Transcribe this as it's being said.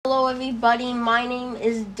everybody, my name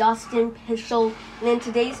is Dustin Pueschel, and in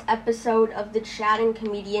today's episode of The Chatting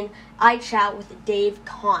Comedian, I chat with Dave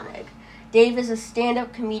Konig. Dave is a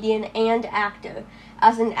stand-up comedian and actor.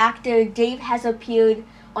 As an actor, Dave has appeared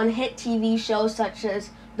on hit TV shows such as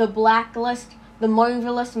The Blacklist, The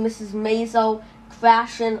Marvelous Mrs. Maisel,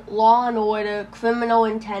 Crashin', Law and Order, Criminal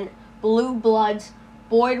Intent, Blue Bloods,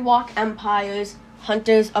 Boardwalk Empires,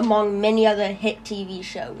 Hunters, among many other hit TV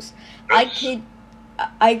shows.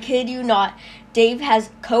 I kid you not, Dave has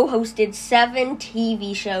co-hosted 7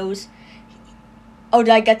 TV shows. Oh,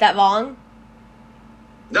 did I get that wrong?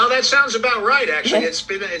 No, that sounds about right, actually. It's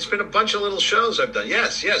been a bunch of little shows I've done.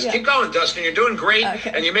 Yes. Yeah. Keep going, Dustin. You're doing great,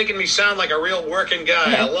 and you're making me sound like a real working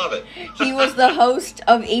guy. I love it. He was the host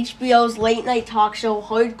of HBO's late-night talk show,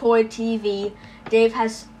 Hardcore TV. Dave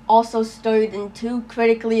has also starred in 2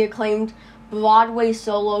 critically acclaimed Broadway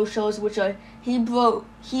solo shows, which are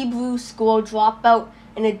Hebrew School Dropout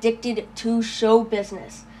and Addicted to Show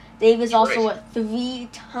Business. Dave is also a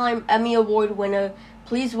 3-time Emmy Award winner.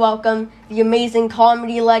 Please welcome the amazing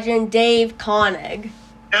comedy legend, Dave Konig.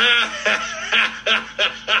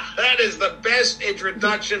 That is the best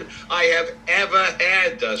introduction I have ever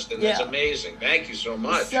had, Dustin. That's amazing. Thank you so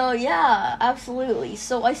much. So, yeah, absolutely.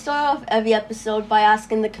 So, I start off every episode by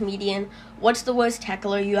asking the comedian, what's the worst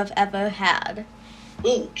heckler you have ever had?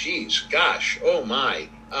 Oh, geez. Gosh. Oh, my.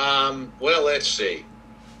 Well, let's see.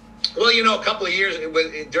 Well, a couple of years,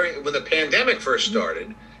 when the pandemic first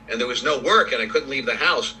started, and there was no work, and I couldn't leave the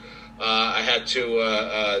house, I had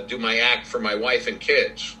to do my act for my wife and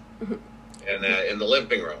kids in the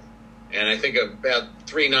living room. And I think about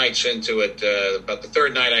 3 nights into it, about the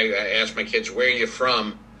 3rd night, I asked my kids, where are you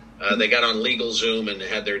from? They got on legal Zoom and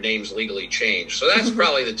had their names legally changed. So that's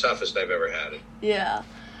probably the toughest I've ever had it. Yeah.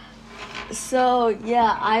 So,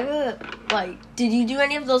 yeah, did you do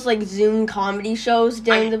any of those, Zoom comedy shows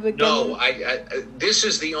during the beginning? No, this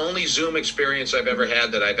is the only Zoom experience I've ever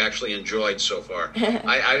had that I've actually enjoyed so far.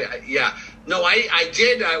 No, I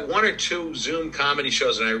did 1 or 2 Zoom comedy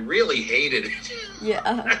shows, and I really hated it. Yeah.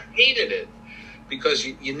 I hated it. Because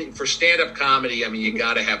you for stand-up comedy, I mean, you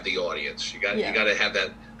got to have the audience. You got to have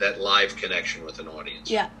that live connection with an audience.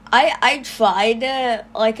 Yeah, I tried it.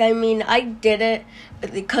 I did it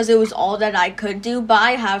because it was all that I could do. But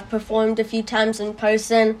I have performed a few times in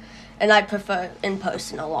person, and I prefer in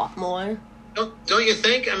person a lot more. Don't you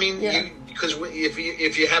think? I mean, because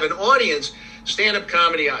if you have an audience, stand-up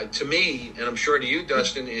comedy to me, and I'm sure to you,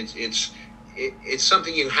 Dustin, it's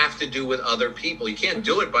something you have to do with other people. You can't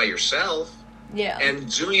do it by yourself. Yeah. And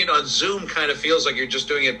doing it on Zoom kind of feels like you're just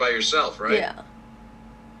doing it by yourself, right? Yeah.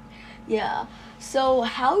 Yeah. So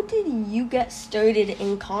how did you get started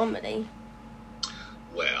in comedy?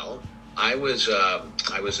 Well, I was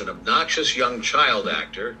an obnoxious young child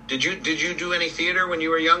actor. Did you do any theater when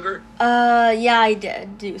you were younger? Yeah, I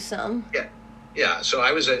did do some. Yeah. So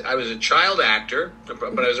I was a child actor, but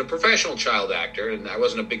I was a professional child actor, and I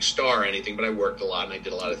wasn't a big star or anything, but I worked a lot and I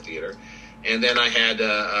did a lot of theater. And then I had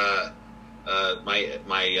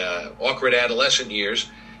my awkward adolescent years.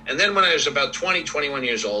 And then when I was about 20, 21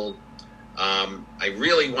 years old, I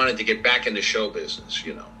really wanted to get back into show business,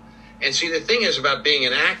 And see, the thing is about being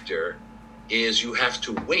an actor is you have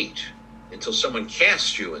to wait until someone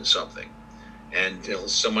casts you in something. And until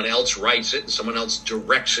someone else writes it, and someone else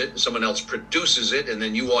directs it, and someone else produces it, and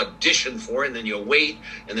then you audition for it, and then you wait,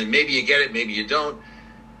 and then maybe you get it, maybe you don't.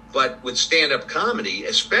 But with stand-up comedy,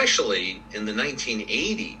 especially in the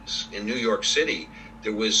 1980s in New York City,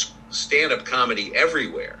 there was stand-up comedy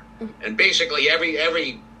everywhere, and basically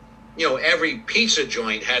every pizza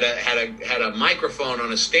joint had a microphone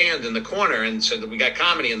on a stand in the corner and said that we got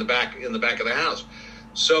comedy in the back of the house.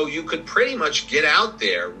 So you could pretty much get out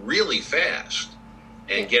there really fast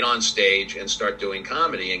and get on stage and start doing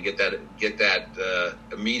comedy and get that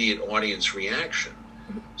immediate audience reaction.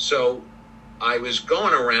 So I was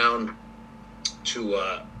going around to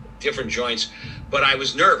different joints, but I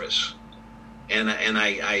was nervous, and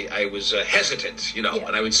I was hesitant, and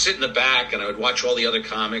I would sit in the back and I would watch all the other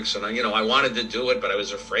comics, and I wanted to do it, but I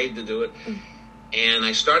was afraid to do it. And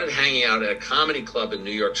I started hanging out at a comedy club in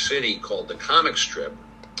New York City called the Comic Strip,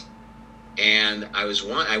 and I was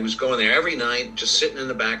going there every night, just sitting in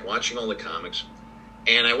the back watching all the comics.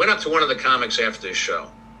 And I went up to one of the comics after the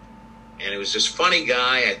show. And it was this funny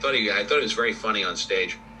guy. I thought he was very funny on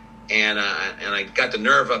stage, and I got the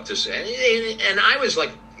nerve up to say, and I was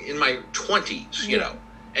like in my 20s,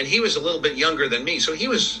 and he was a little bit younger than me, so he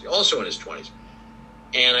was also in his 20s.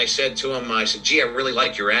 And I said to him, "Gee, I really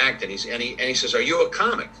like your act." And he says, "Are you a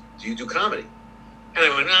comic? Do you do comedy?" And I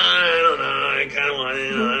went, "I don't know. I kind of want to.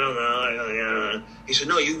 I don't know." He said,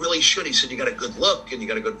 no, you really should. He said, you got a good look and you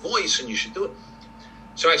got a good voice and you should do it.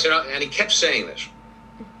 So I said, and he kept saying this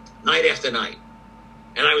night after night.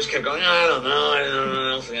 And I kept going, I don't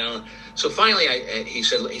know. So finally, he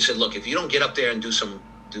said, look, if you don't get up there and do some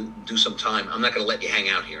time, I'm not going to let you hang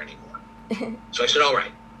out here anymore. So I said, all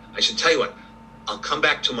right. I said, tell you what, I'll come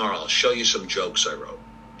back tomorrow. I'll show you some jokes I wrote,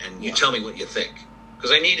 and you tell me what you think.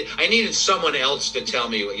 Because I needed someone else to tell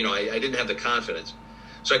me. I didn't have the confidence.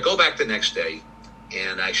 So I go back the next day,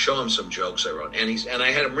 and I show him some jokes I wrote, and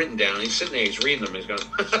I had them written down. He's sitting there, he's reading them, he's going,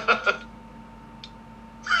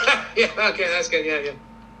 yeah, okay, that's good, yeah.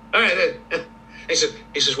 All right, then. He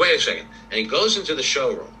says, wait a second, and he goes into the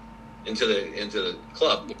showroom, into the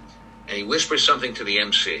club, and he whispers something to the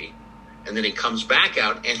MC, and then he comes back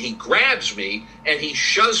out, and he grabs me, and he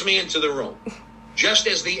shoves me into the room, just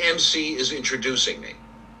as the MC is introducing me.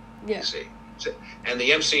 Yeah. You see? And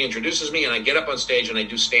the MC introduces me, and I get up on stage, and I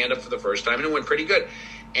do stand-up for the first time, and it went pretty good.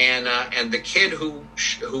 And the kid who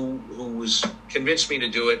was convinced me to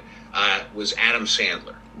do it was Adam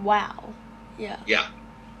Sandler. Wow. Yeah. Yeah.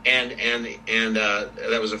 And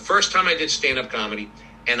that was the first time I did stand-up comedy,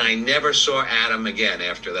 and I never saw Adam again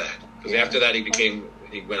after that. Because after that, he went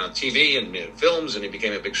on TV and films, and he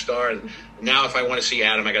became a big star. And now, if I want to see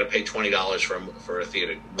Adam, I got to pay $20 for a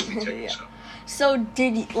theater movie ticket. Yeah. So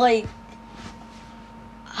did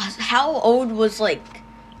how old was I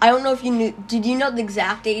don't know if you knew. Did you know the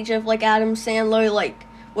exact age of Adam Sandler?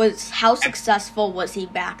 How successful was he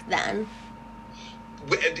back then?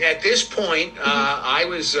 At this point, I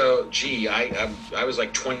was, I was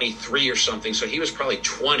 23 or something, so he was probably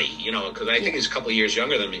 20, because I think he's a couple of years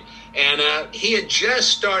younger than me. And he had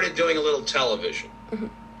just started doing a little television. Mm-hmm.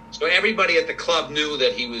 So everybody at the club knew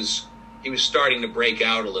that he was starting to break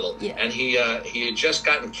out a little. Yeah. And he had just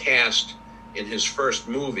gotten cast in his first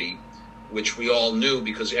movie, which we all knew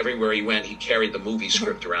because everywhere he went, he carried the movie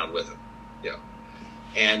script around with him. Yeah.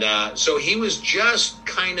 And so he was just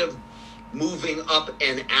kind of moving up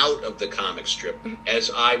and out of the comic strip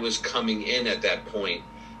as I was coming in at that point.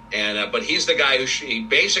 And but he's the guy who he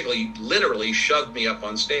basically literally shoved me up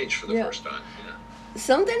on stage for the first time.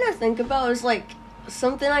 Something to think about is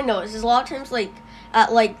something I noticed is a lot of times at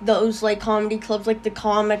those comedy clubs, the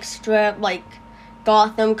comic strip,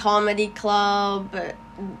 Gotham Comedy Club,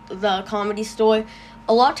 the Comedy Store,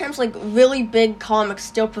 a lot of times really big comics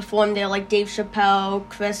still perform there, Dave Chappelle,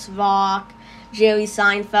 Chris Rock, Jerry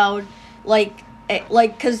Seinfeld.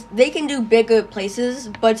 Because they can do bigger places,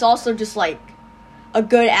 but it's also just, a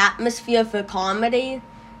good atmosphere for comedy,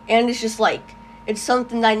 and it's just, it's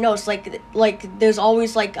something that I noticed, there's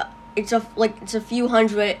always, it's a few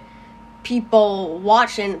hundred people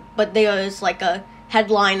watching, but there's, a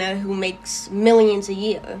headliner who makes millions a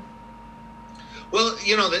year. Well,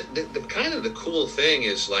 the kind of the cool thing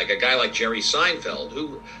is, a guy like Jerry Seinfeld,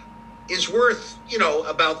 who is worth,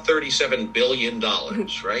 about $37 billion,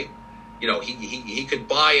 right? He could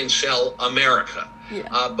buy and sell America.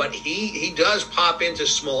 Yeah. But he does pop into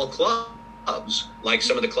small clubs, like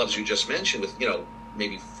some of the clubs you just mentioned, with,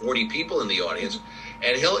 maybe 40 people in the audience.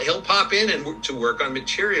 And he'll pop in and to work on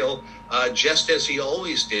material just as he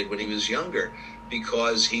always did when he was younger,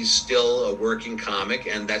 because he's still a working comic,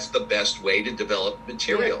 and that's the best way to develop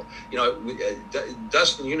material. Yeah.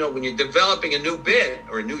 Dustin, when you're developing a new bit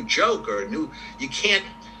or a new joke or you can't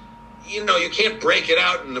break it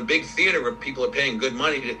out in a big theater where people are paying good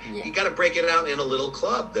money. You got to break it out in a little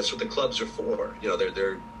club. That's what the clubs are for.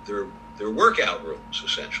 They're workout rooms,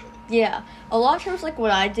 essentially. Yeah. A lot of times,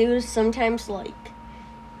 what I do is sometimes, I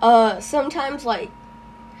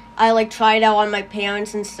try it out on my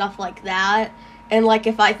parents and stuff like that. And,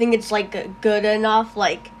 if I think it's, good enough,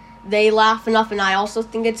 they laugh enough and I also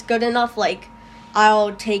think it's good enough,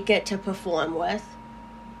 I'll take it to perform with.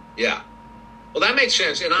 Yeah. Well, that makes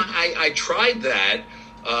sense. And I tried that,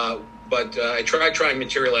 but I tried trying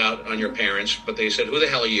material out on your parents, but they said, who the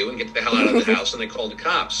hell are you? And get the hell out of the house. And they called the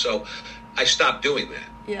cops. So I stopped doing that.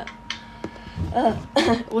 Yeah.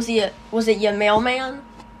 Was it your mailman?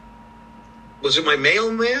 Was it my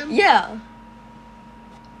mailman? Yeah.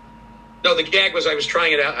 No, the gag was I was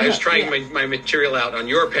trying it out. I was trying my material out on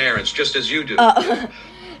your parents, just as you do.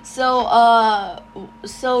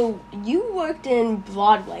 So you worked in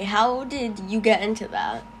Broadway. How did you get into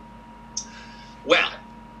that? Well,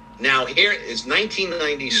 now here is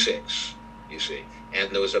 1996, you see,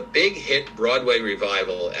 and there was a big hit Broadway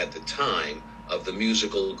revival at the time of the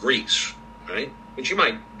musical Grease, right? Which you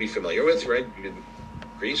might be familiar with, right?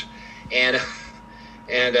 Grease, and at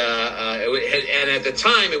the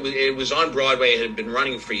time it was on Broadway. It had been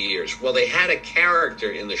running for years. Well, they had a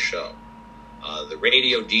character in the show, the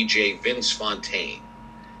radio DJ Vince Fontaine,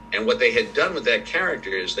 And what they had done with that character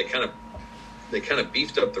is they kind of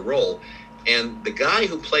beefed up the role. And the guy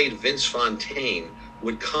who played Vince Fontaine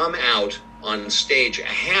would come out on stage a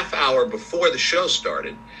half hour before the show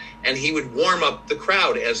started, and he would warm up the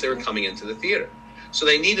crowd as they were coming into the theater. So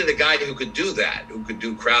they needed a guy who could do that, who could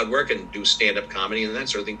do crowd work and do stand-up comedy and that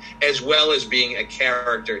sort of thing, as well as being a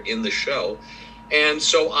character in the show. And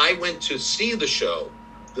so I went to see the show.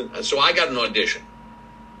 So I got an audition.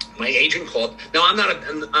 My agent called. Now, I'm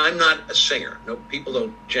not a singer. No, people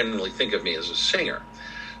don't generally think of me as a singer.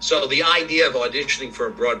 So the idea of auditioning for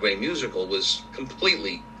a Broadway musical was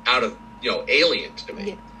completely out of, alien to me.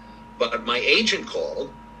 Yeah. But my agent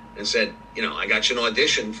called and said, I got you an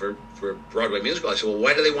audition for a Broadway musical. I said, well,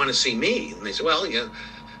 why do they want to see me? And they said, well, yeah.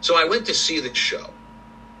 So I went to see the show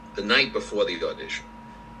the night before the audition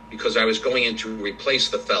because I was going in to replace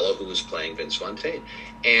the fellow who was playing Vince Fontaine.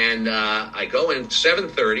 And I go in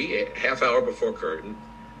 7:30, half hour before curtain.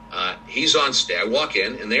 He's on stage. I walk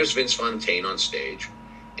in, and there's Vince Fontaine on stage.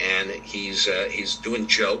 And he's doing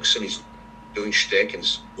jokes, and he's doing shtick, and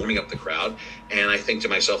warming up the crowd. And I think to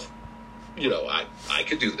myself, I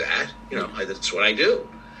could do that. That's what I do.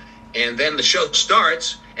 And then the show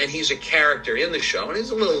starts, and he's a character in the show, and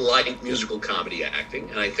it's a little light musical comedy acting.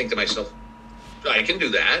 And I think to myself, I can do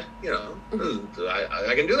that.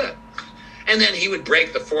 I can do that. And then he would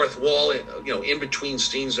break the fourth wall, in between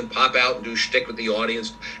scenes and pop out and do shtick with the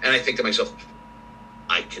audience. And I think to myself,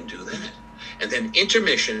 I can do that. And then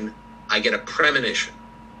intermission, I get a premonition,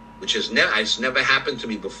 which has never happened to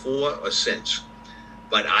me before or since.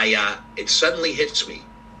 But it suddenly hits me.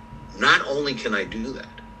 Not only can I do that,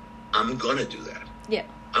 I'm going to do that. Yeah.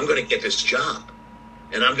 I'm going to get this job.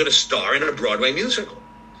 And I'm going to star in a Broadway musical.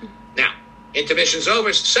 Now, intermission's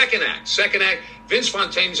over. Second act. Vince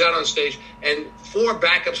Fontaine's out on stage, and 4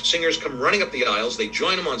 backup singers come running up the aisles. They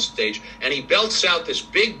join him on stage, and he belts out this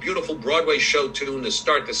big, beautiful Broadway show tune to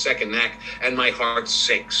start the second act, and my heart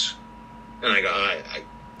sinks. And I go,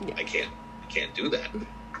 I can't do that.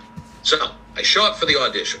 So I show up for the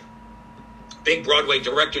audition. Big Broadway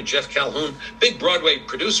director, Jeff Calhoun. Big Broadway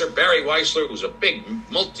producer, Barry Weissler, who's a big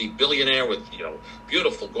multi-billionaire with,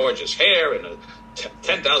 beautiful, gorgeous hair and a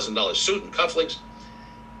 $10,000 suit and cufflinks.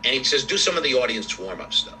 And he says, do some of the audience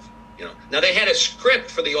warm-up stuff. Now, they had a script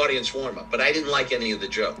for the audience warm-up, but I didn't like any of the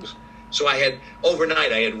jokes. So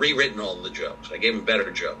overnight, I had rewritten all the jokes. I gave him better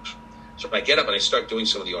jokes. So I get up and I start doing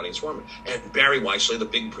some of the audience warm-up. And Barry Weissler, the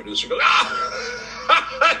big producer, goes,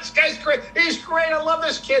 this guy's great. He's great. I love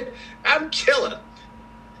this kid. I'm killing him.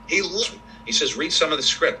 He says, read some of the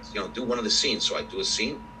script. Do one of the scenes. So I do a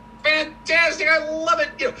scene. Fantastic. I love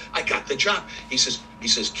it. I got the job. He says,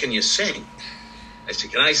 can you sing? I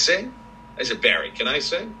said, can I sing? I said, Barry, can I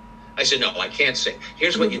sing? I said, no, I can't sing.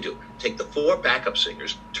 Here's what you do. Take the 4 backup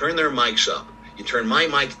singers, turn their mics up. You turn my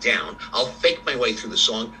mic down. I'll fake my way through the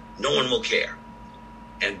song. No one will care.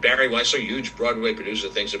 And Barry Weissler, huge Broadway producer,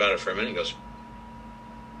 thinks about it for a minute and goes,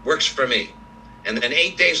 works for me. And then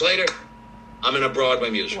 8 days later, I'm in a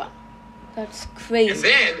Broadway musical. Wow. That's crazy.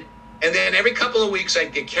 And then every couple of weeks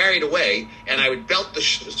I'd get carried away and I would belt the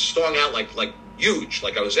song out like huge,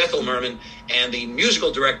 like I was Ethel Merman. And the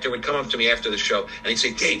musical director would come up to me after the show and he'd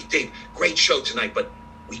say, Dave, great show tonight, but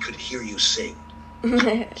we could hear you sing.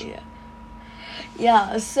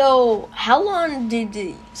 Yeah. So how long did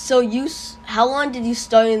you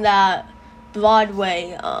start in that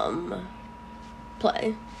Broadway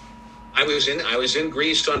play? I was in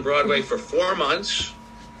Greece on Broadway for 4 months,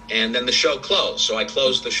 and then the show closed. So I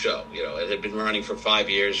closed the show. It had been running for 5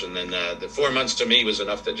 years, and then the 4 months to me was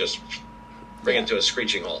enough to just bring it to a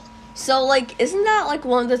screeching halt. So, isn't that,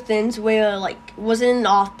 one of the things where, was it an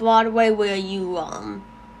off-Broadway where you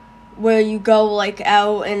go,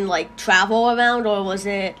 out and, travel around, or was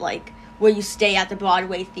it, where you stay at the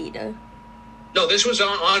Broadway theater? No, this was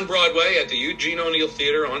on Broadway at the Eugene O'Neill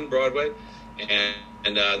Theater on Broadway,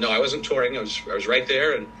 and no, I wasn't touring. I was right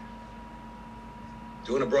there and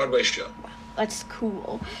doing a Broadway show. Wow, that's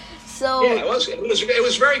cool. So yeah, it was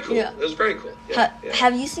very cool. Yeah. It was very cool. Yeah,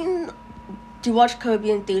 Have you do you watch Curb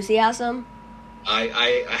Your Enthusiasm?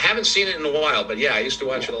 I haven't seen it in a while, but yeah, I used to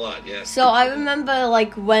watch it a lot. Yeah. So I remember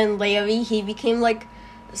when Larry, he became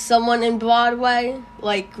someone in Broadway,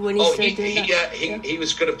 when he started doing that. He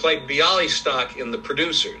was going to play Bialystok in The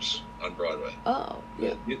Producers on Broadway. Oh,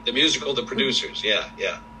 yeah. The musical The Producers. Yeah.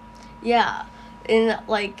 Yeah, and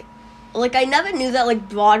I never knew that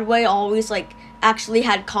Broadway always actually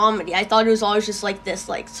had comedy. I thought it was always just this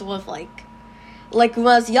sort of when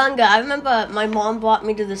I was younger. I remember my mom brought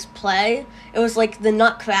me to this play. It was The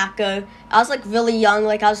Nutcracker. I was really young,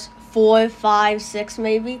 I was 4, 5, 6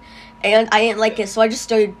 maybe, and I didn't like it, so I just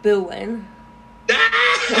started booing.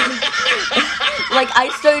 Like, I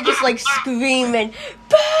started just, like, screaming,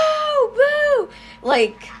 boo, boo,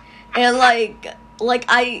 like, and, like,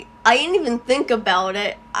 I didn't even think about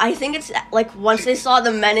it. I think it's, like, once I saw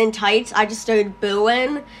the men in tights, I just started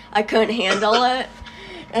booing. I couldn't handle it.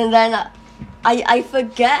 And then I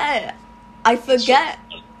forget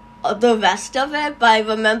the rest of it, but I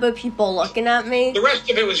remember people looking at me. The rest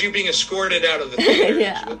of it was you being escorted out of the theater.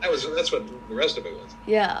 Yeah. That's what the rest of it was.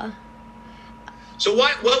 Yeah. So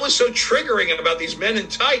what was so triggering about these men in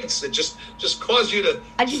tights that just caused you to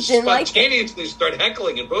spontaneously start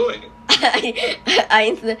heckling and booing?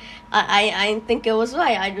 I didn't think it was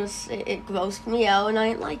right. It grossed me out, and I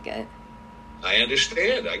didn't like it. I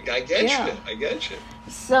understand. I get you. I get you.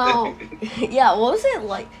 So, yeah, what was it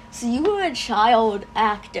like? So you were a child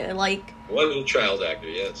actor, like... I was a child actor,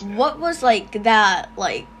 yes. What was, like, that,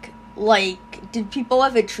 like, did people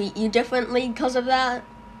ever treat you differently because of that?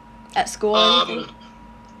 At school or anything?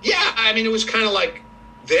 Yeah, I mean, it was kind of like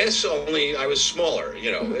this, only I was smaller,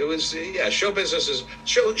 you know. It was, show business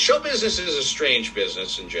is a strange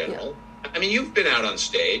business in general. Yeah. I mean, you've been out on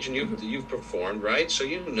stage and you've performed, right? So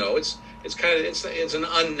you know it's an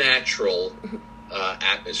unnatural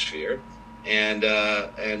atmosphere, and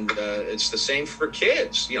it's the same for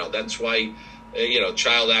kids. You know, that's why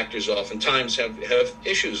child actors oftentimes have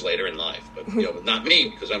issues later in life. But but not me,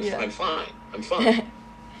 because I'm fine. I'm fine.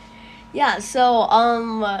 Yeah. So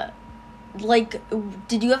like,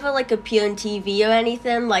 did you ever like appear on TV or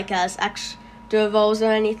anything, like as extra roles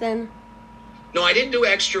or anything? No, I didn't do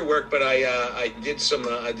extra work, but I did some.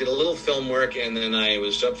 I did a little film work, and then I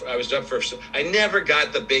was up for. I never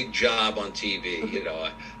got the big job on TV. You know,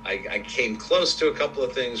 I came close to a couple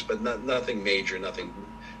of things, but nothing major. Nothing.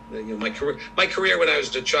 My career when I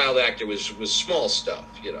was a child actor was small stuff.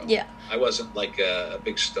 You know. Yeah. I wasn't like a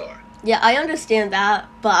big star. Yeah, I understand that,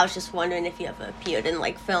 but I was just wondering if you ever appeared in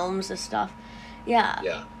like films or stuff. Yeah.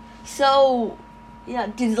 Yeah. So, yeah,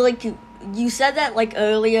 did like you said that like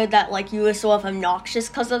earlier that like you were sort of obnoxious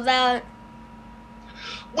because of that?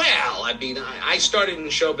 Well, I mean, I started in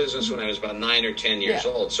show business when I was about 9 or 10 years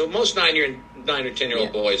old. So most 9 or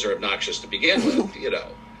 10-year-old boys are obnoxious to begin with, you know.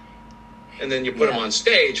 And then you put them on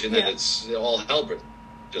stage, and then it's all hell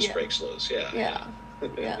just breaks loose. Yeah. Yeah.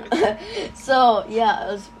 So, I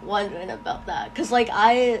was wondering about that. Because, like,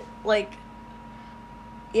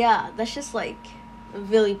 that's just, like, a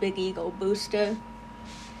really big ego booster.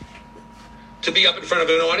 To be up in front of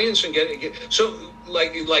an audience and get so,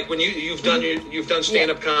 like when you've done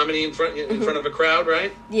stand-up comedy in front of a crowd,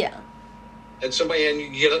 right? Yeah. And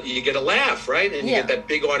you get a laugh, right? And you get that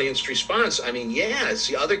big audience response. I mean,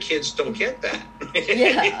 see, other kids don't get that.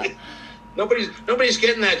 Yeah. Nobody's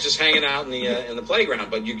getting that just hanging out in the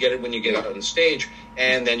playground, but you get it when you get out on stage,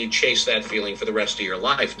 and then you chase that feeling for the rest of your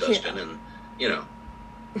life, Dustin, and you know.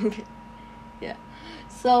 Yeah.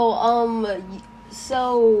 So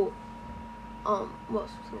what was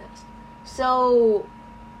next? So,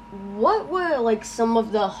 what were like some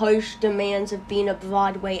of the harsh demands of being a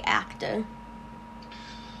Broadway actor?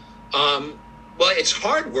 Well, it's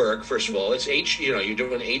hard work. First of all, it's you're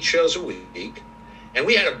doing 8 shows a week. And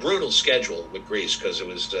we had a brutal schedule with Grease because it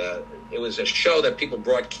was a show that people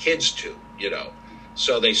brought kids to, you know.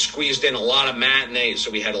 So they squeezed in a lot of matinees.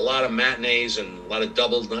 So we had a lot of matinees and a lot of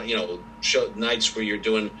double, show nights where you're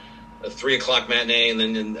doing a 3:00 matinee and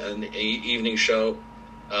then an evening show.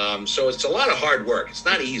 So it's a lot of hard work. It's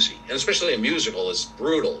not easy, and especially a musical, it's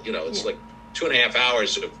brutal. You know, it's like 2.5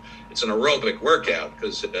 hours of it's an aerobic workout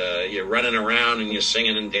because you're running around and you're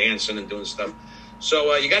singing and dancing and doing stuff.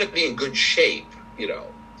 So you got to be in good shape, you know,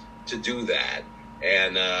 to do that.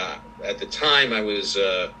 And at the time, I was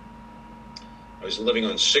living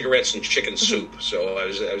on cigarettes and chicken soup, so I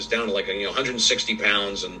was down to like 160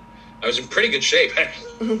 pounds, and I was in pretty good shape.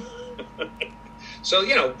 So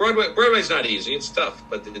Broadway's not easy; it's tough,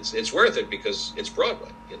 but it's worth it because it's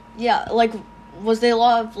Broadway. You know? Yeah, like was there a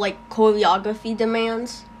lot of like choreography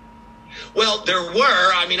demands? Well, there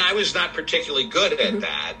were. I mean, I was not particularly good at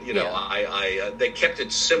that. You know, they kept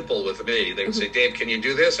it simple with me. They would say, "Dave, can you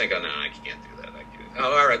do this?" I go, "No, I can't do that."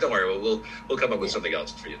 Oh, all right, don't worry. We'll come up with something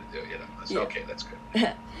else for you to do. You know, I said, okay, that's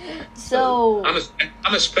good. So I'm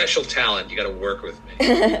a special talent. You got to work with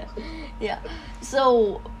me. Yeah.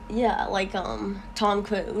 So like Tom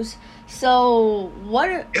Cruise. So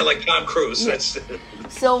what? Yeah, like Tom Cruise. Yeah. That's.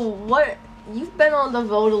 So what? You've been on the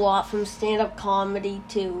road a lot, from stand-up comedy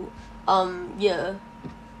to I'm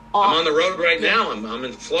on the road right now. I'm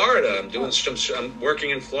in Florida. I'm working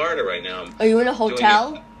in Florida right now. Are you in a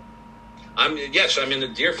hotel? I'm in the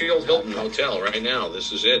Deerfield Hilton Hotel right now.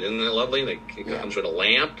 This is it. Isn't that lovely? It comes with a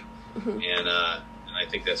lamp, and I I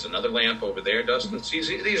think that's another lamp over there, Dustin. See,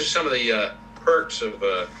 these are some of the perks of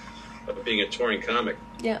being a touring comic.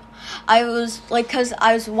 Yeah. I was, like, because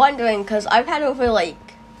I was wondering, because I've had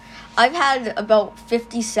about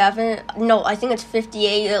 57, no, I think it's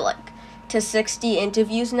 58, like, to 60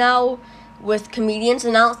 interviews now with comedians,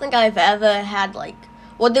 and I don't think I've ever had, like,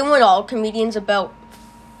 well, they weren't all comedians, about,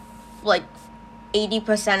 like,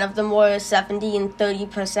 80% of them were 70 and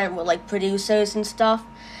 30% were, like, producers and stuff.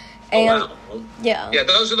 And, wow. Yeah. Yeah,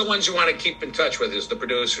 those are the ones you want to keep in touch with, is the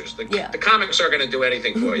producers. The comics aren't going to do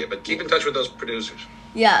anything for you, but keep in touch with those producers.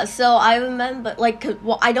 Yeah, so I remember, like,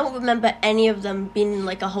 well, I don't remember any of them being in,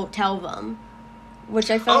 like, a hotel room, which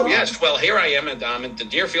I found. Oh, yes. Well, here I am. I'm at the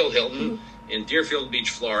Deerfield Hilton in Deerfield Beach,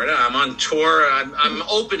 Florida. I'm on tour. I'm an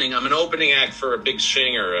opening act for a big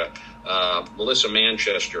singer, Melissa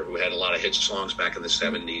Manchester, who had a lot of hit songs back in the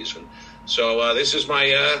 70s. And so this is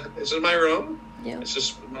my room. Yeah. This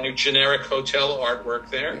is my generic hotel artwork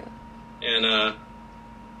there. Yeah. And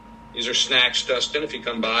these are snacks, Dustin. If you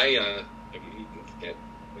come by,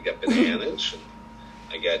 we got bananas.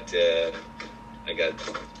 And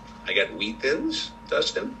I got wheat thins,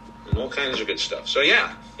 Dustin, and all kinds of good stuff. So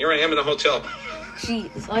yeah, here I am in a hotel.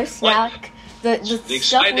 Jeez, our snack, the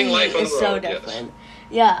exciting life on the road, is so different.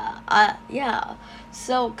 Yes. Yeah.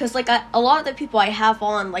 So, because, like, a lot of the people I have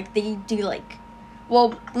on, like, they do, like,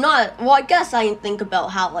 I guess I didn't think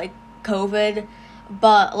about how, like, COVID,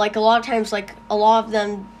 but, like, a lot of times, like, a lot of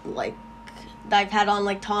them, like, that I've had on,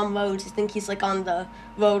 like, Tom Rhodes, I think he's, like, on the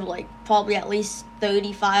road, like, probably at least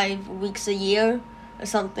 35 weeks a year, or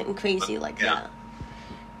something crazy like that.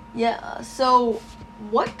 Yeah, so,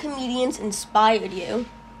 what comedians inspired you?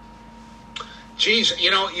 Geez,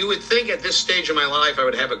 you would think at this stage of my life I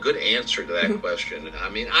would have a good answer to that question. I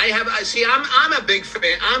mean, I'm a big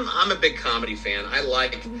fan. I'm a big comedy fan. I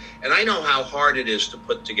like, and I know how hard it is to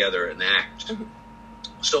put together an act.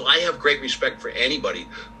 So I have great respect for anybody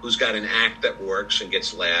who's got an act that works and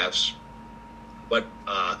gets laughs. But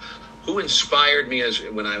who inspired me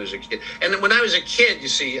when I was a kid? And when I was a kid, you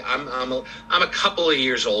see, I'm a couple of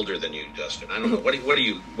years older than you, Dustin. I don't know. What are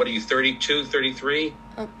you? 32, 33?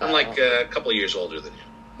 I'm like a couple of years older than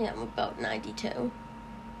you. Yeah, I'm about 92.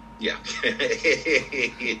 Yeah.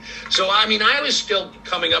 So I mean, I was still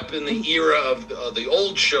coming up in the era of the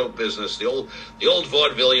old show business, the old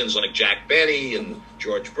vaudevillians like Jack Benny and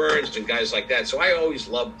George Burns and guys like that. So I always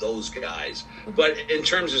loved those guys. But in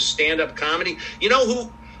terms of stand-up comedy,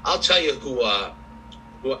 who? I'll tell you a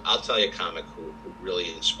comic who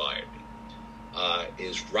really inspired me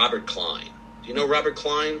is Robert Klein. Do you know Robert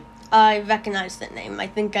Klein? I recognize that name. I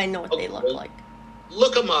think I know what they look like.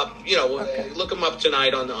 Look him up. Look him up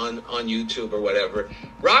tonight on YouTube or whatever.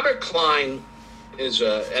 Robert Klein is,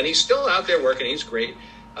 and he's still out there working. He's great.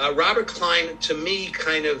 Robert Klein, to me,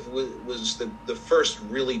 kind of was the first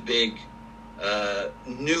really big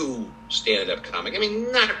new stand-up comic. I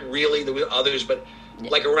mean, not really. There were others, but.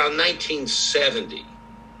 Like around 1970,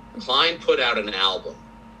 Klein put out an album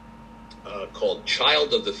called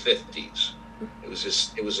 "Child of the 50s." It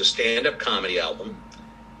was a stand-up comedy album,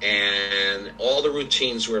 and all the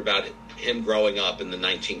routines were about him growing up in the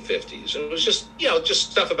 1950s. And it was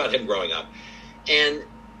just stuff about him growing up. And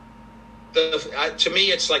to me,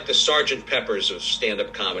 it's like the Sgt. Pepper's of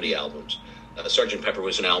stand-up comedy albums. Sgt. Pepper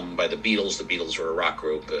was an album by the Beatles. The Beatles were a rock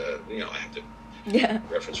group. I have to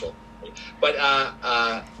reference all. But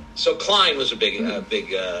so Klein was a big. I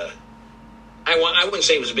wouldn't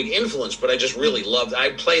say it was a big influence, but I just really loved.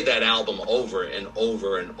 I played that album over and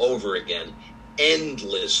over and over again,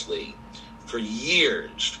 endlessly, for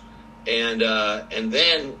years, and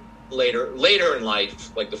then later in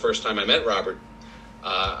life, like the first time I met Robert,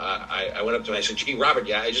 I went up to him and I said, "Gee, Robert,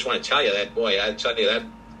 I just want to tell you that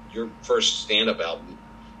your first stand-up album."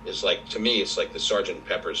 Is like, to me, it's like the Sgt.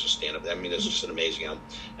 Pepper's stand-up. I mean, it's just an amazing album.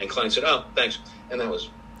 And Klein said, "Oh, thanks," and that was,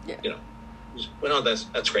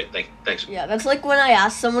 that's great. Thanks. Yeah, that's like when I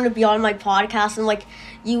asked someone to be on my podcast, and like,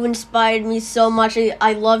 you inspired me so much.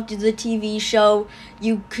 I loved the TV show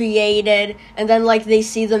you created, and then like they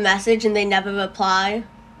see the message and they never reply.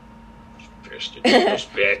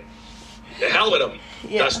 The hell with them,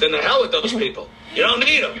 Dustin. The hell with those people. You don't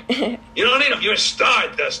need them. You're a star,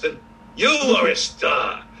 Dustin. You are a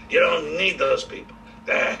star. You don't need those people.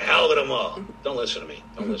 The hell with them all. Don't listen to me.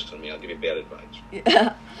 I'll give you bad advice.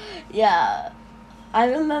 Yeah. I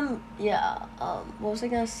remember, what was I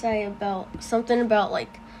going to say about, something about,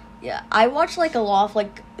 like, I watch, like, a lot of,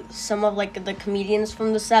 like, some of, like, the comedians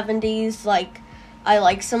from the 70s. Like, I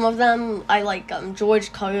like some of them. I like,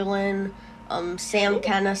 George Carlin, Sam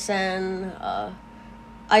Kinison,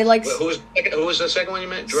 I like... Who was the second one you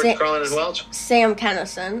meant? George Carlin and who else? Sam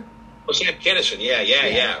Kinison. Oh, Sam Kinison.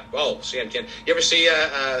 Yeah. Oh, Sam Kinison. You ever see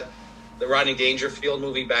the Rodney Dangerfield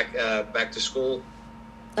movie, Back to School?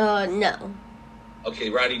 No. Okay,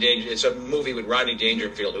 It's a movie with Rodney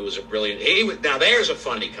Dangerfield, who was a brilliant. Now there's a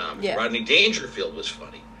funny comic. Yeah. Rodney Dangerfield was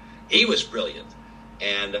funny. He was brilliant.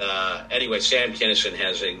 And anyway, Sam Kinison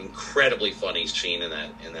has an incredibly funny scene in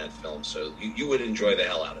that film, so you would enjoy the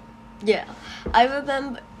hell out of it. Yeah, I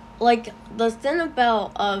remember, like, the thing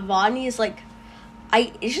about Rodney is, like,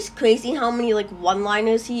 it's just crazy how many, like,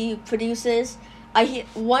 one-liners he produces. I hear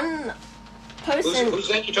one person... Who's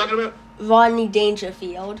that you're talking about? Rodney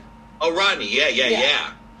Dangerfield. Oh, Rodney,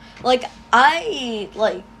 yeah. Like,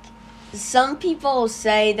 some people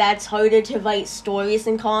say that's harder to write stories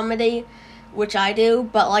in comedy, which I do,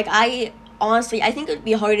 but, like, I think it would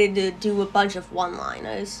be harder to do a bunch of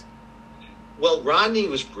one-liners. Well, Rodney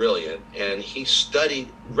was brilliant, and he studied...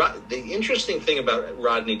 The interesting thing about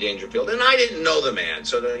Rodney Dangerfield, and I didn't know the man,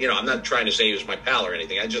 so, I'm not trying to say he was my pal or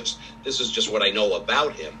anything. This is just what I know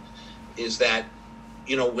about him, is that,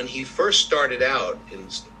 when he first started out in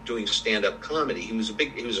doing stand-up comedy, he was a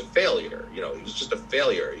failure. He was just a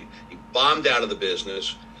failure. He bombed out of the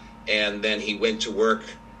business, and then he went to work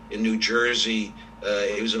in New Jersey.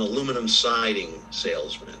 He was an aluminum siding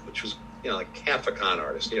salesman, which was... like half a con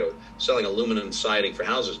artist, selling aluminum siding for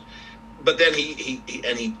houses. But then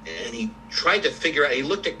he tried to figure out, he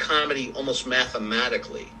looked at comedy almost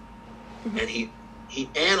mathematically. Mm-hmm. And he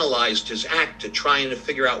analyzed his act to try to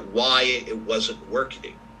figure out why it wasn't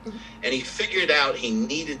working. Mm-hmm. And he figured out he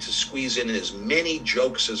needed to squeeze in as many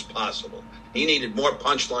jokes as possible. He needed more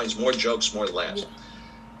punchlines, more jokes, more laughs. Yeah.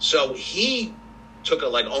 So he took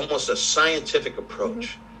almost a scientific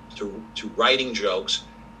approach to writing jokes.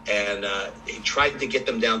 And he tried to get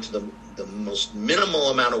them down to the most minimal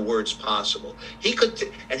amount of words possible. He got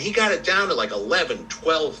it down to 11,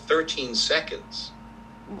 12, 13 seconds.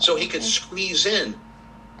 So he could squeeze in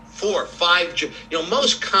 4, 5.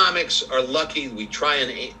 Most comics are lucky. We try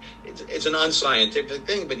and it's an unscientific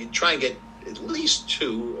thing, but you try and get at least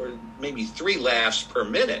 2 or maybe 3 laughs per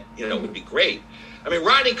minute. Would be great. I mean,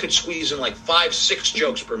 Rodney could squeeze in 5, 6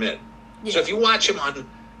 jokes per minute. Yeah. So if you watch him on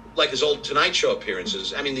his old Tonight Show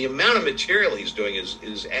appearances, I mean, the amount of material he's doing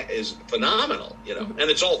is phenomenal, and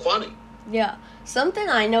it's all funny. Yeah. Something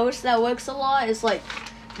I noticed that works a lot is,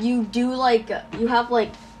 you do, you have,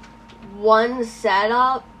 one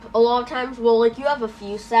setup a lot of times. Well, you have a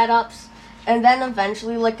few setups, and then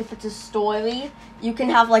eventually, if it's a story, you can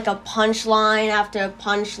have, a punchline after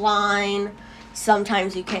punchline.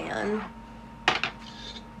 Sometimes you can.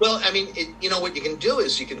 Well, I mean, what you can do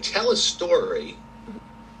is you can tell a story...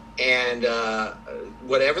 And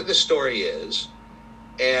whatever the story is,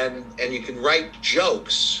 and you can write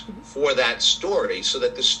jokes for that story, so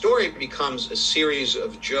that the story becomes a series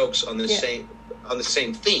of jokes on the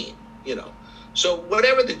same theme. So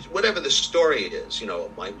whatever the story is,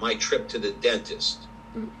 my trip to the dentist.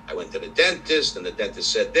 Mm-hmm. I went to the dentist, and the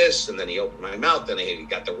dentist said this, and then he opened my mouth, and he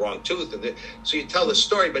got the wrong tooth, so you tell the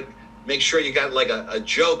story, but make sure you got a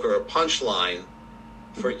joke or a punchline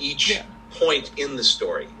for each. Yeah. Point in the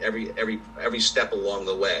story, every step along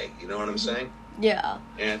the way. You know what I'm saying? Yeah.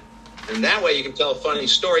 And that way you can tell a funny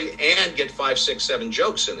story and get 5, 6, 7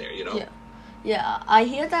 jokes in there. Yeah. I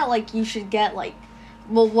hear that you should get what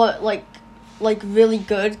really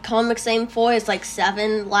good comics aim for is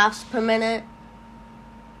 7 laughs per minute.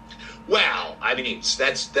 Well, I mean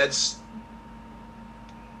that's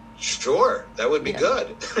sure that would be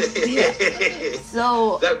good. Yeah.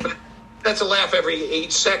 So. That's a laugh every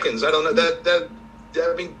 8 seconds. I don't know.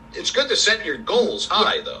 I mean, it's good to set your goals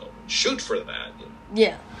high, though. Shoot for that.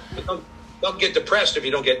 Yeah. But don't get depressed if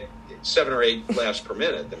you don't get 7 or 8 laughs per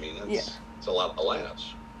minute. I mean, it's a lot of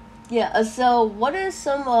laughs. Yeah. So, what are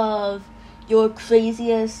some of your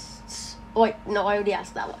craziest? Wait, no, I already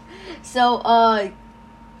asked that one. So,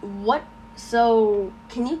 So,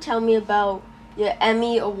 can you tell me about your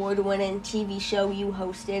Emmy Award-winning TV show you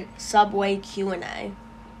hosted, Subway Q&A?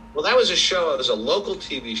 Well, that was a show. It was a local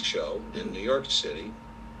TV show in New York City.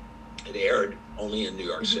 It aired only in New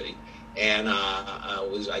York City, and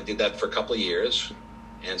I did that for a couple of years.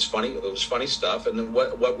 And it's funny. It was funny stuff. And then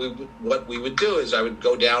what we would do is I would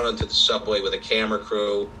go down onto the subway with a camera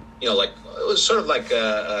crew. It was sort of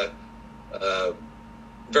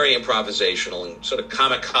very improvisational and sort of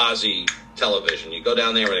kamikaze television. You go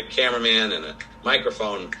down there with a cameraman and a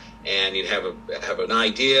microphone, and you'd have an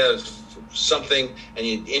idea of something, and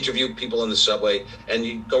you interview people on the subway, and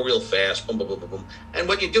you go real fast, boom, boom, boom, boom, boom. And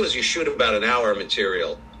what you do is you shoot about an hour of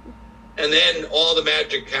material, And then all the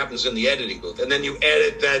magic happens in the editing booth. And then you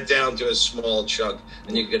edit that down to a small chunk,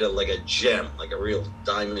 and you get a gem, like a real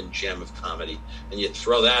diamond gem of comedy. And you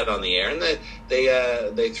throw that on the air. And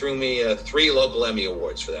they threw me 3 local Emmy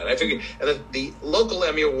Awards for that. I figured, and the local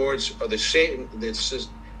Emmy Awards are the same.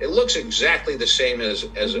 It looks exactly the same as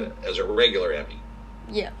a regular Emmy.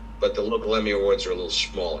 Yeah. But the local Emmy Awards are a little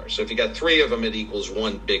smaller. So if you got 3 of them, it equals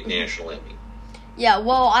 1 big national Emmy. Yeah,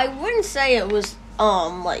 well, I wouldn't say it was,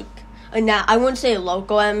 I wouldn't say a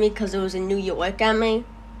local Emmy because it was a New York Emmy.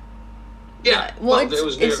 Yeah, well it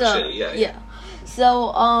was New York City, yeah.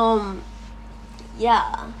 So,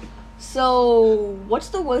 yeah. So, what's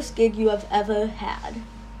the worst gig you have ever had?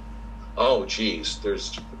 Oh, geez,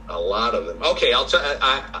 there's a lot of them. Okay, I'll tell.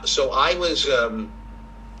 So I was.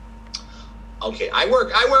 Okay, I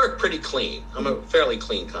work pretty clean. I'm a fairly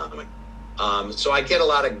clean comic. So I get a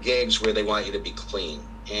lot of gigs where they want you to be clean.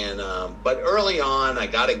 And but early on, I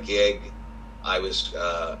got a gig. I was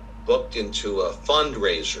booked into a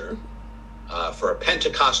fundraiser for a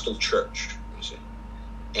Pentecostal church. You see,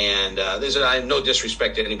 and I have no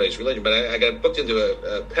disrespect to anybody's religion, but I got booked into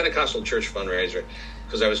a Pentecostal church fundraiser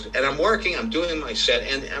because I'm working. I'm doing my set,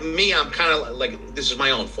 and I'm kind of like, this is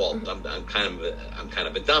my own fault. I'm kind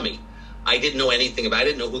of a dummy. I didn't know anything about. I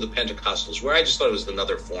didn't know who the Pentecostals were. I just thought it was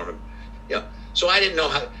another form of, So I didn't know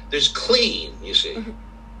how. There's clean, you see. Mm-hmm.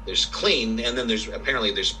 There's clean, and then there's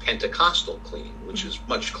Pentecostal clean, which is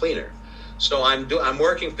much cleaner. So I'm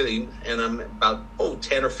working for and I'm about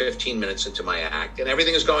 10 or 15 minutes into my act, and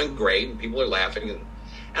everything is going great, and people are laughing, and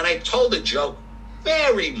I told a joke,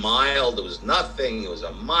 very mild. It was nothing. It was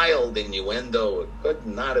a mild innuendo.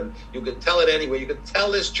 You could tell it anywhere. You could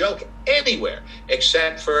tell this joke anywhere,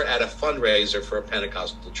 except for at a fundraiser for a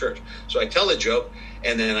Pentecostal church. So I tell the joke,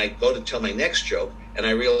 and then I go to tell my next joke, and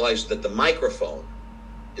I realize that the microphone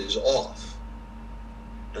is off.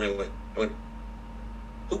 And I went,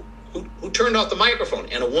 who turned off the microphone?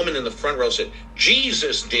 And a woman in the front row said,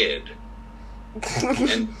 Jesus did.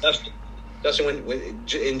 And Dustin, when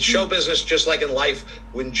in show business, just like in life,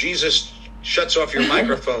 when Jesus shuts off your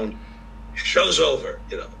microphone, show's over,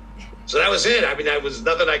 So that was it. I mean, there was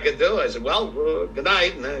nothing I could do. I said, well, good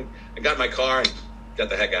night. And I got in my car and got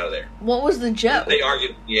the heck out of there. What was the joke? They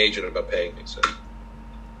argued with the agent about paying me. So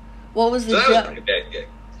what was the joke? That was a pretty bad gig.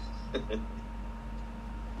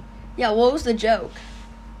 Yeah, what was the joke?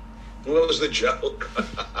 What was the joke?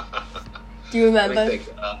 Do you remember? Let me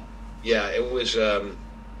think. Yeah, it was...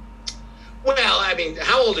 Well, I mean,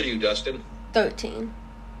 how old are you, Dustin? 13.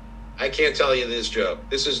 I can't tell you this joke.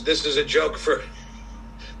 This is a joke for...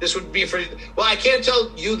 This would be for... Well, I can't tell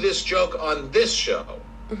you this joke on this show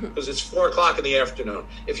because it's 4:00 in the afternoon.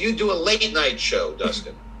 If you do a late night show,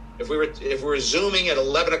 Dustin, if we were Zooming at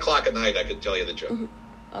 11 o'clock at night, I could tell you the joke.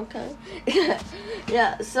 Okay.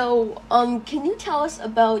 Yeah. So, can you tell us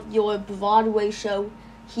about your Broadway show,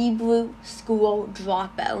 Hebrew School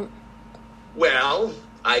Dropout? Well,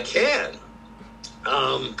 I can.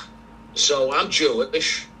 So I'm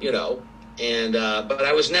Jewish, and but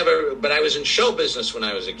I was in show business when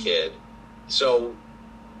I was a kid. So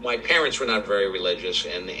my parents were not very religious,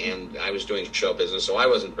 and I was doing show business, so I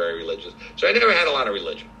wasn't very religious. So I never had a lot of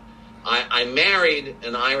religion. I married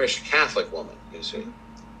an Irish Catholic woman, you see,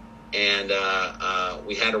 and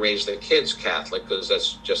we had to raise the kids Catholic because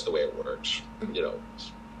that's just the way it works.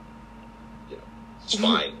 It's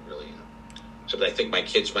fine, really. Except I think my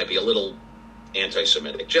kids might be a little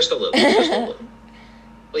anti-Semitic, just a little.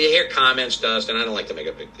 Well, you hear comments, Dustin. I don't like to make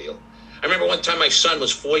a big deal. I remember one time my son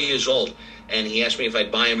was 4 years old, and he asked me if I'd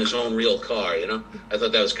buy him his own real car. I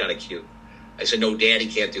thought that was kind of cute. I said, "No, Daddy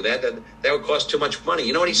can't do that. That would cost too much money."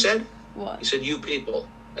 You know what he said? What? He said, "You people."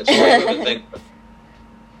 That's what I would think.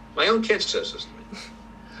 My own kid says this to me.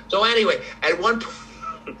 So anyway, at one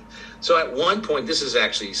point, this is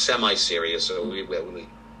actually semi-serious. So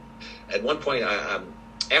at one point,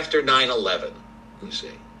 after 9/11, you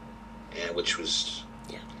see, and which was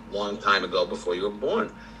a long time ago before you were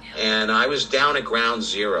born, and I was down at Ground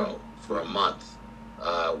Zero for a month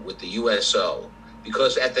with the USO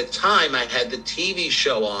because at the time I had the TV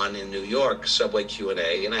show on in New York, Subway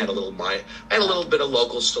Q&A, and I had a little bit of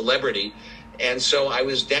local celebrity, and so I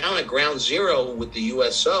was down at Ground Zero with the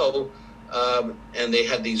USO, and they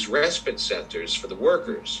had these respite centers for the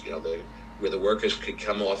workers, where the workers could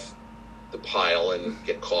come off the pile and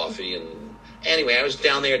get coffee. And anyway, I was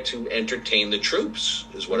down there to entertain the troops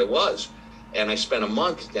is what it was. And I spent a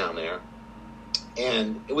month down there,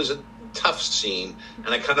 and it was a tough scene,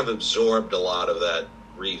 and I kind of absorbed a lot of that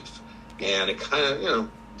grief, and it kind of,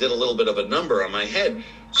 did a little bit of a number on my head.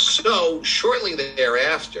 So shortly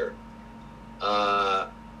thereafter, I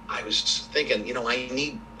was thinking,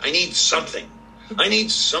 I need something. I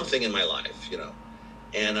need something in my life, you know.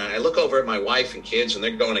 And I look over at my wife and kids, and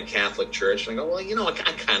they're going to Catholic church, and I go, well, you know, I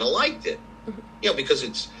kind of liked it, you know, because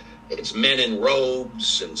it's men in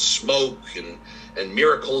robes and smoke and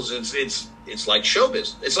miracles. It's like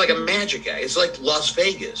showbiz. It's like a magic act. It's like Las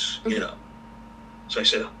Vegas, you know. So I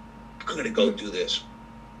said, I'm going to go do this.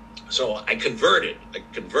 So I converted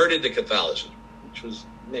to Catholicism, which was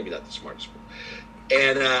maybe not the smartest move.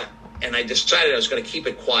 And I decided I was going to keep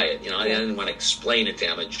it quiet. You know, I didn't want to explain it to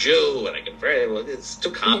him. I'm a Jew, and I converted. Well, it's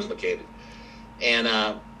too complicated. And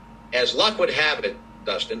as luck would have it,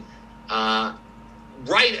 Dustin, right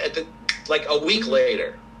at like a week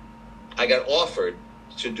later, I got offered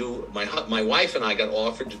to do my wife and I got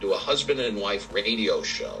offered to do a husband and wife radio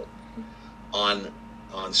show on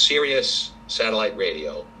Sirius satellite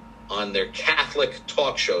radio on their Catholic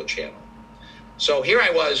talk show channel. So here I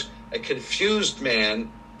was, a confused man,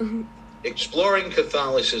 exploring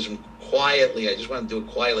Catholicism quietly. I just wanted to do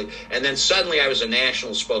it quietly. And then suddenly I was a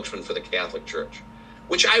national spokesman for the Catholic Church,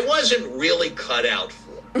 which I wasn't really cut out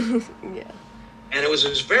for. Yeah. And it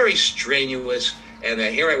was very strenuous. And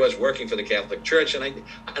here I was working for the Catholic Church, and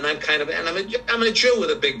I'm a Jew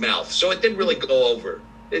with a big mouth, so it didn't really go over.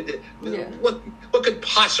 What could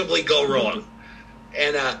possibly go wrong?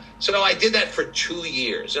 And so I did that for 2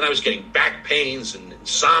 years, and I was getting back pains and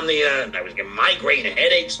insomnia, and I was getting migraine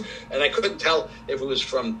headaches, and I couldn't tell if it was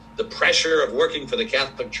from the pressure of working for the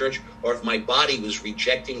Catholic Church or if my body was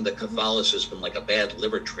rejecting the Catholicism like a bad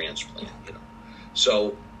liver transplant, you know.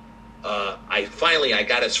 So I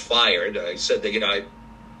got us fired. I said that, you know, I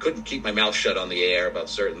couldn't keep my mouth shut on the air about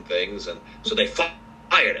certain things, and so they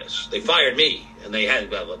fired us. They fired me, and they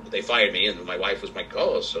fired me, and my wife was my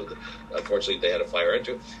co-host, so unfortunately they had to fire her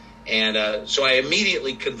too. And so I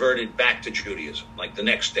immediately converted back to Judaism, like the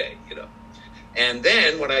next day, you know. And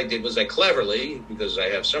then what I did was I cleverly, because I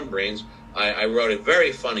have some brains, I wrote a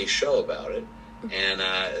very funny show about it, and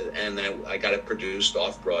I got it produced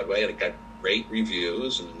off Broadway, and it got great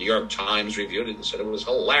reviews, and the New York Times reviewed it and said it was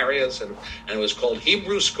hilarious, and it was called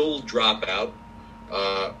Hebrew School Dropout,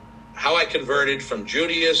 How I Converted from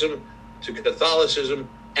Judaism to Catholicism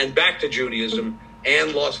and back to Judaism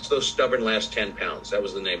and lost those stubborn last 10 pounds. That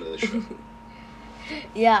was the name of the show.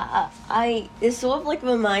 Yeah, it sort of like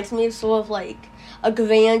reminds me of sort of like a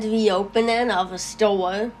grand reopening of a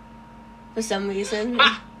store for some reason.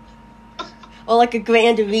 Or like a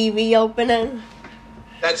grand reopening.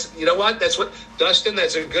 That's, you know what? Dustin,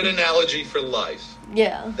 that's a good analogy for life.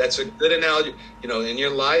 Yeah. That's a good analogy. You know, in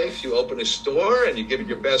your life, you open a store and you give it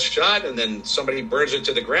your best shot, and then somebody burns it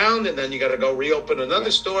to the ground, and then you got to go reopen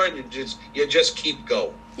another store, and you just keep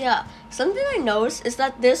going. Yeah. Something I noticed is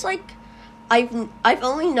that there's like, I've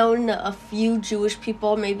only known a few Jewish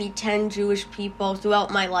people, maybe 10 Jewish people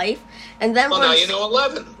throughout my life, and then now you know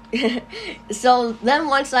 11. So then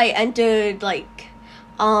once I entered like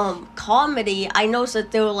comedy, I noticed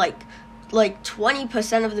that there were like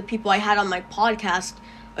 20% of the people I had on my podcast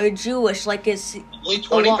are Jewish. Like, it's only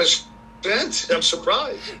 20%. I'm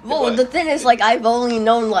surprised. Well, the thing is, like, I've only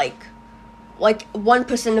known like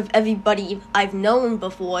 1% of everybody I've known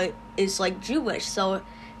before is like Jewish. So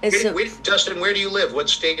it's Dustin, where do you live? What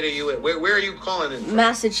state are you in? Where are you calling in from?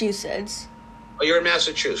 Massachusetts. Oh, you're in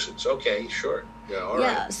Massachusetts. Okay, sure. Yeah, all right.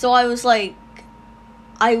 Yeah, so I was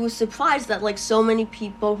surprised that like so many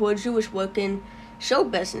people who are Jewish work in show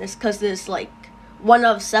business, because there's like 1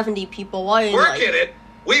 of 70 people working it.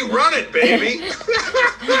 We run it, baby.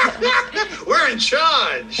 We're in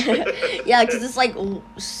charge. Yeah, because it's like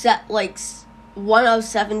 1 of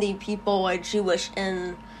 70 people are Jewish,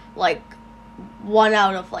 and like 1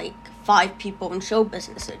 out of like 5 people in show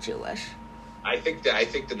business are Jewish. I think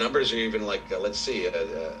the numbers are even like let's see.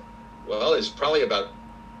 Well, it's probably about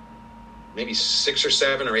maybe 6 or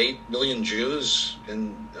 7 or 8 million Jews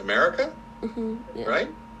in America. Mm-hmm, yeah. Right?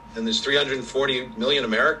 And there's 340 million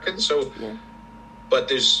Americans, so but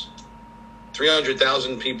there's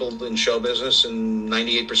 300,000 people in show business, and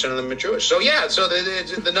 98% of them are Jewish. So yeah, so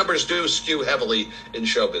the numbers do skew heavily in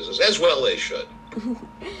show business, as well they should.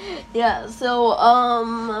 Yeah, so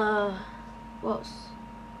what else?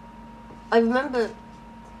 I remember,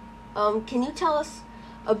 can you tell us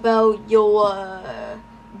about your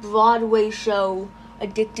Broadway show,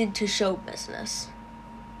 Addicted to Show Business?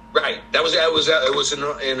 Right. It was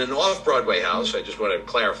in an off-Broadway house. I just want to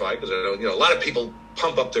clarify, because I know, a lot of people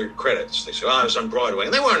pump up their credits. They say, I was on Broadway.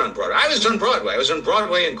 And they weren't on Broadway. I was on Broadway. I was on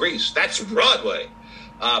Broadway in Greece. That's Broadway.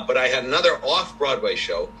 But I had another off-Broadway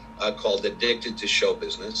show called Addicted to Show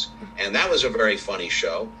Business. And that was a very funny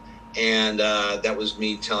show. And that was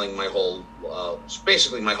me telling my whole,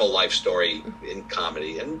 basically my whole life story in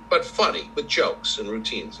comedy, but funny, with jokes and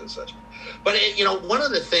routines and such. But, one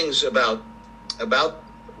of the things about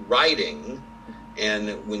writing,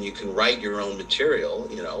 and when you can write your own material,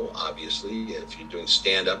 obviously, if you're doing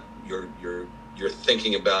stand-up, you're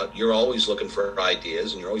thinking about, you're always looking for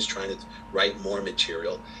ideas, and you're always trying to write more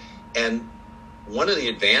material. And one of the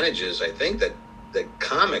advantages, I think, that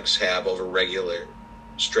comics have over regular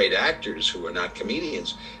straight actors who are not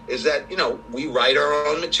comedians is that, we write our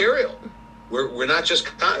own material. We're not just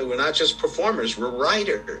performers, we're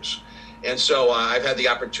writers. And so I've had the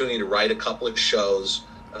opportunity to write a couple of shows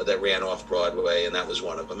that ran off Broadway, and that was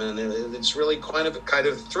one of them. And it's really kind of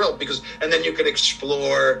a thrill, and then you can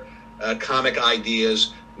explore comic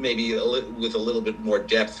ideas maybe with a little bit more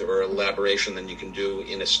depth or elaboration than you can do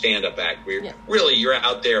in a stand-up act, where really you're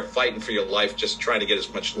out there fighting for your life, just trying to get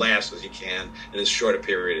as much laughs as you can in as short a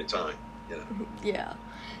period of time. Yeah.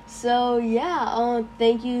 So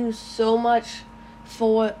thank you so much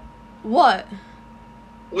for what?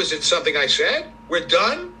 Was it something I said? We're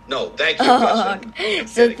done? No, thank you.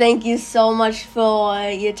 So thank you so much for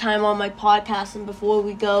your time on my podcast. And before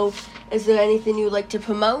we go, is there anything you'd like to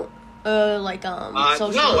promote?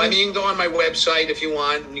 Social No, I mean, you can go on my website if you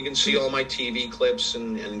want, and you can see all my TV clips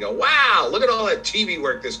and go, wow, look at all that TV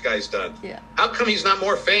work this guy's done. Yeah. How come he's not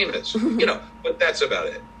more famous? But that's about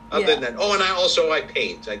it. Other than that. Oh, and I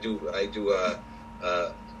paint. I do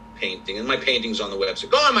painting, and my painting's on the website.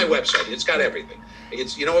 Go on my website. It's got everything.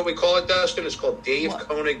 It's, what we call it, Dustin? It's called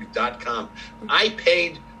DaveKonig.com. I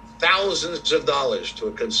paid thousands of dollars to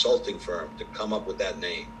a consulting firm to come up with that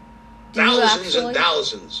name. Thousands and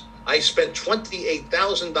thousands. I spent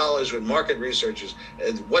 $28,000 with market researchers.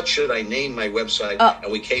 What should I name my website?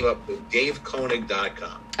 And we came up with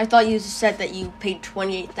DaveKonig.com. I thought you said that you paid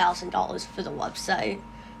 $28,000 for the website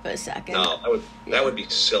for a second. No, that would be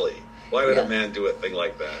silly. Why would a man do a thing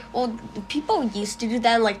like that? Well, people used to do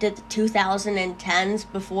that in, the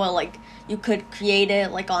 2010s before, you could create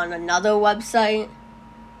it, on another website.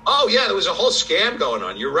 Oh, yeah, there was a whole scam going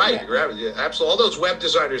on. You're right. You're absolutely. All those web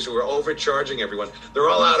designers who were overcharging everyone, they're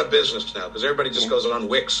all out of business now because everybody just goes on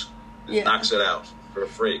Wix and knocks it out for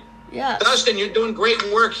free. Yeah. Dustin, you're doing great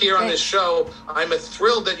work here on this show. I'm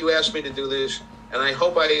thrilled that you asked me to do this, and I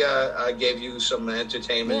hope I gave you some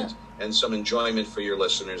entertainment and some enjoyment for your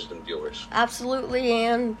listeners and viewers. Absolutely,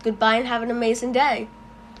 and goodbye and have an amazing day.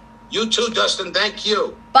 You too, Dustin. Thank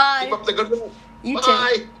you. Bye. Keep up the good work. You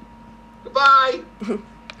Bye. too. Goodbye.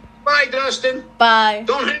 Bye, Dustin. Bye.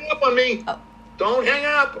 Don't hang up on me. Oh. Don't hang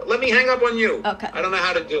up. Let me hang up on you. Okay. I don't know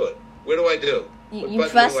how to do it. Where do I do? You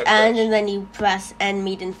press end and then you press end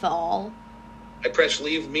meeting for all. I press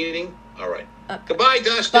leave meeting? All right. Okay. Goodbye,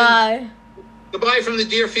 Dustin. Bye. Goodbye from the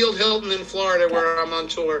Deerfield Hilton in Florida where I'm on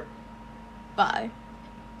tour. Bye.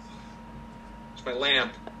 It's my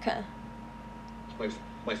lamp. Okay. It's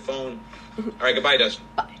my phone. All right, goodbye, Dustin.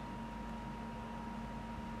 Bye.